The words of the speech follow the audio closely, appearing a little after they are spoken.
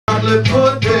chocolate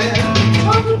pudding,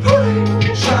 chocolate pudding,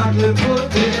 chocolate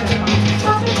pudding,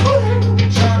 chocolate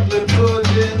pudding, chocolate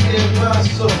pudding in my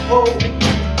soul.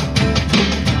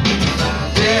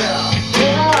 Yeah.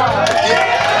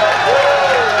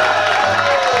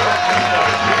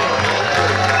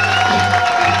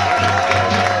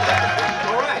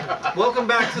 All right, welcome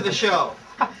back to the show.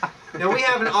 Now we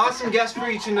have an awesome guest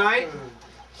for you tonight.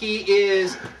 He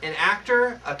is an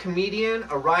actor, a comedian,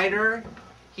 a writer.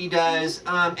 He does,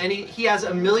 and he has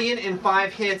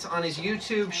 1,000,005 hits on his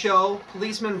YouTube show,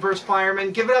 Policeman vs.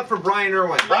 Fireman. Give it up for Bryan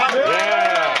Erwin.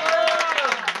 Yeah.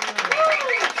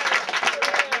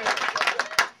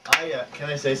 Can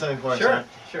I say something before I start?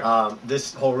 Sure.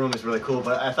 This whole room is really cool,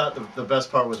 but I thought the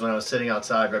best part was when I was sitting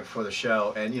outside right before the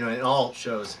show, and you know, in all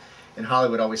shows in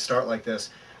Hollywood always start like this,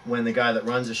 when the guy that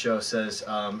runs the show says,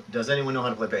 does anyone know how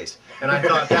to play bass? And I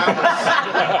thought that was,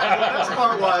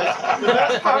 the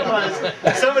best part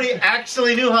was somebody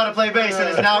actually knew how to play bass and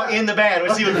is now in the band,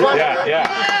 which is even funnier. Yeah.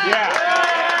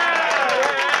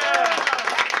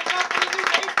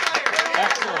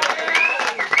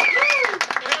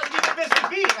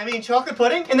 I mean, chocolate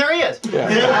pudding, and there he is. Yeah.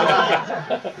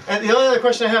 And the only other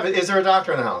question I have is there a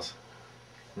doctor in the house?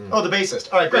 Oh, the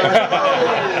bassist. All right, great.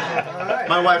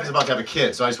 My wife is about to have a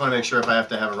kid, so I just want to make sure if I have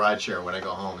to have a ride share when I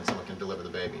go home and someone can deliver the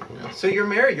baby. You know? So you're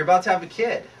married, you're about to have a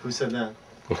kid. Who said that?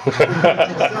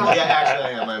 Yeah, actually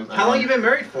I am. How long have you been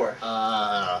married for?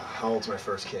 How old's my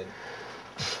first kid?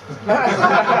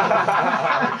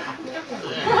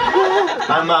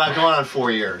 I'm going on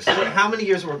 4 years. How many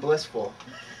years were blissful?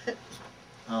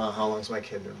 How long's my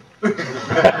kid been?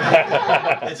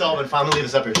 It's all been fun. I'm gonna leave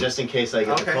this up here just in case I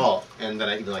get the call, and then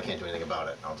even though I can't do anything about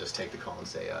it, I'll just take the call and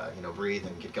say, you know, breathe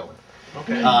and get going.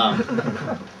 Okay.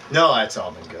 No, it's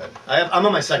all been good. I'm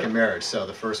on my second marriage, so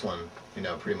the first one, you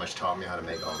know, pretty much taught me how to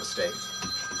make all mistakes.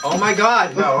 Oh my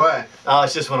God! No way. Oh,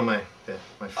 it's just one of my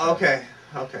friends. Okay.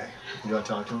 Okay. You want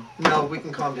to talk to him? No, we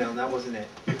can calm down. That wasn't it.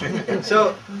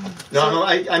 So. No,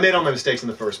 I made all my mistakes in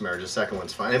the first marriage. The second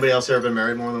one's fine. Anybody else ever been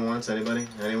married more than once? Anybody?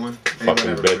 Anyone? Fucking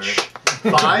ever bitch.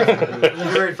 Been married? 5? You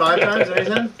married 5 times? Or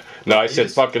anything? No, I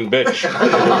said fucking bitch.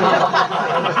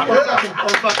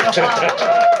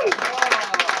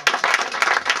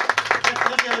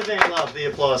 That's the other thing I love, the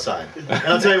applause sign. And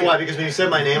I'll tell you why, because when you said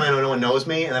my name, I know no one knows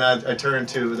me, and then I turned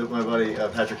to my buddy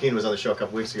Patrick Keane, was on the show a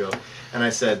couple weeks ago, and I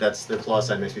said, that's the applause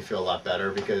sign makes me feel a lot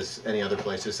better, because any other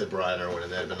place just said Bryan Erwin,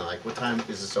 and they'd been like, what time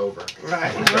is this over?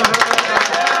 Right.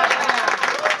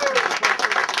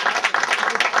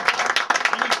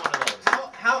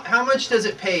 How much does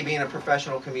it pay being a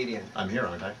professional comedian? I'm here,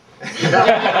 aren't I?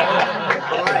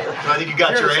 All right. I think you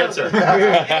got your answer.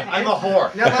 I'm a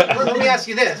whore. Now, let me ask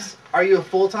you this. Are you a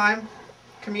full-time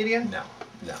comedian? No.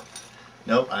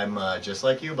 Nope, I'm just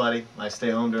like you, buddy. I stay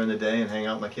home during the day and hang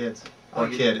out with my kids. Or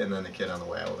kid, and then the kid on the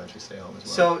way. I will eventually stay home as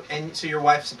well. So your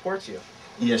wife supports you?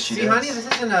 Yes, she does. See, honey,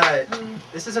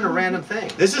 this isn't a random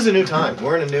thing. This is a new time.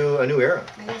 We're in a new era.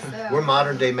 I guess so. We're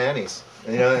modern day Mannies.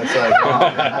 You know, it's like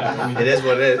it is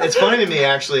what it is. It's funny to me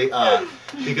actually,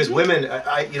 because women,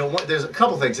 you know, there's a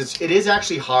couple things. It is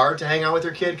actually hard to hang out with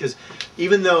your kid because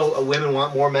even though women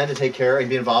want more men to take care and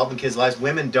be involved in kids' lives,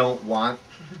 women don't want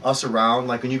us around.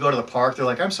 Like when you go to the park, they're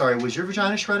like, "I'm sorry, was your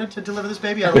vagina shredded to deliver this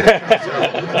baby? I don't think so.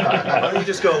 Why don't you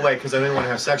just go away because I didn't want to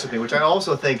have sex with me," which I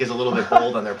also think is a little bit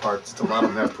bold on their part. It's a lot of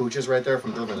them have pooches right there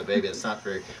from delivering the baby. It's not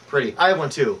very pretty. I have one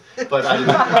too, but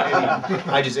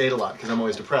I just ate a lot because I'm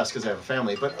always depressed because I have a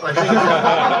family. But I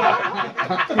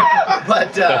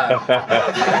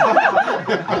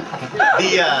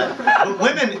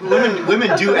think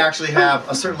women do actually have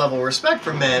a certain level of respect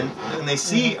for men, and they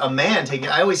see a man taking.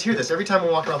 I always hear this every time I'm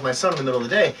walking with my son in the middle of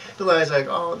the day. The guy's like,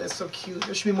 "Oh, that's so cute.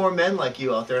 There should be more men like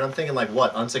you out there." And I'm thinking, like,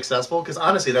 what? Unsuccessful? Because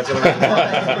honestly, that's the only reason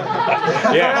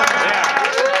why. Yeah.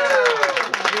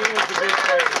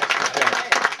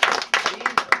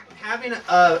 Having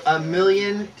 1.5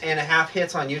 million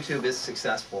hits on YouTube is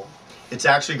successful. It's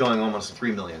actually going almost to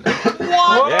 3 million now.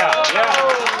 What? Yeah.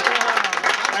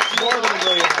 That's more than 1.5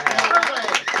 million.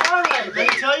 All right. Let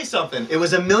me tell you something. It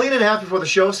was 1.5 million before the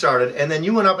show started, and then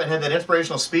you went up and had that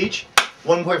inspirational speech.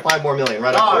 1.5 more million,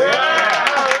 right? Oh, yeah.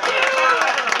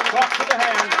 Clap to the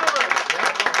hands.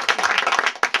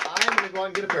 I'm going to go out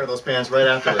and get a pair of those pants right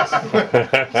after this.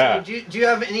 So do you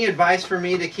have any advice for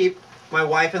me to keep my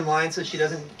wife in line so she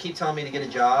doesn't keep telling me to get a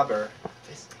job? Or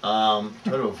Try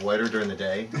to avoid her during the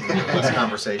day. Less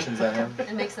conversations I have.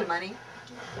 And make some money.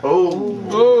 Oh.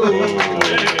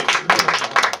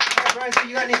 Brian, so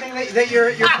you got anything that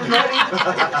you're promoting?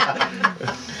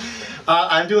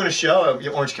 I'm doing a show,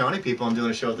 Orange County people. I'm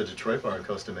doing a show at the Detroit bar in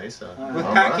Costa Mesa. With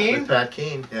Pat Keane? With Pat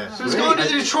Keane, yeah. Who's going to the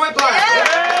Detroit bar?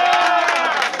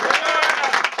 Yeah!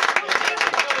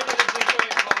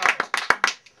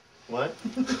 What?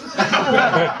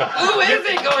 Who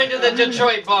isn't going to the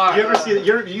Detroit bar? You ever see?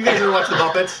 You guys ever watch the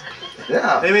Muppets?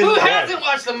 Yeah. I mean, Who hasn't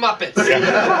watched the Muppets? You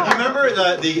remember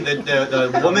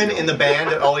the woman in the band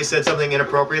that always said something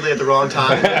inappropriately at the wrong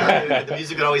time? The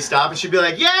music would always stop, and she'd be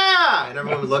like, "Yeah!" And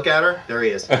everyone would look at her. There he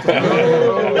is.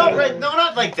 No, right? No,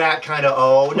 not like that kind of.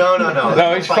 Oh, no.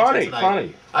 No, he's funny.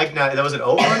 Funny. That was an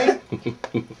O funny.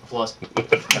 Floss.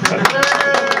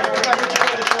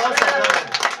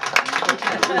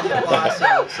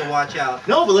 So watch out.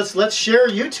 No, but let's share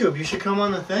YouTube. You should come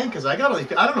on the thing because I don't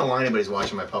know why anybody's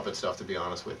watching my puppet stuff. To be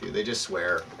honest with you, they just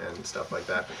swear and stuff like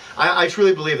that. I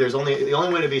truly believe the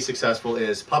only way to be successful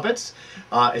is puppets.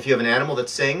 If you have an animal that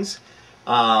sings,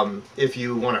 if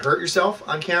you want to hurt yourself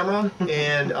on camera,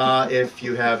 and if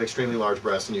you have extremely large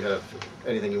breasts and you have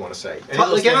anything you want to say.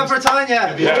 Give up for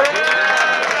Tanya.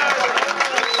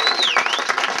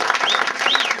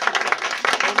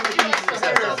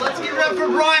 Let's give it up for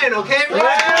Bryan, okay? We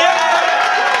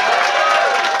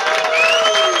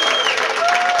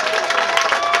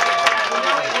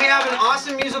have an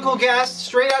awesome musical guest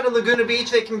straight out of Laguna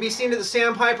Beach. They can be seen at the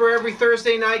Sandpiper every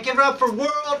Thursday night. Give it up for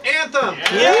World Anthem.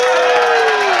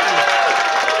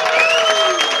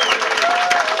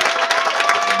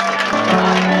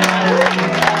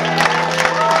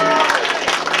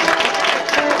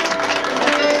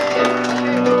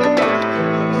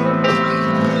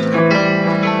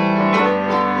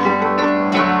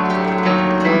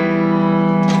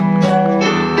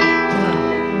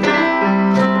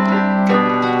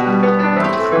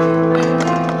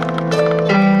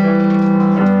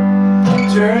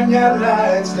 Turn your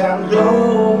lights down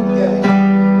low, yeah.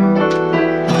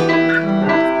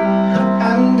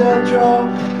 And draw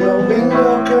your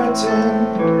window curtain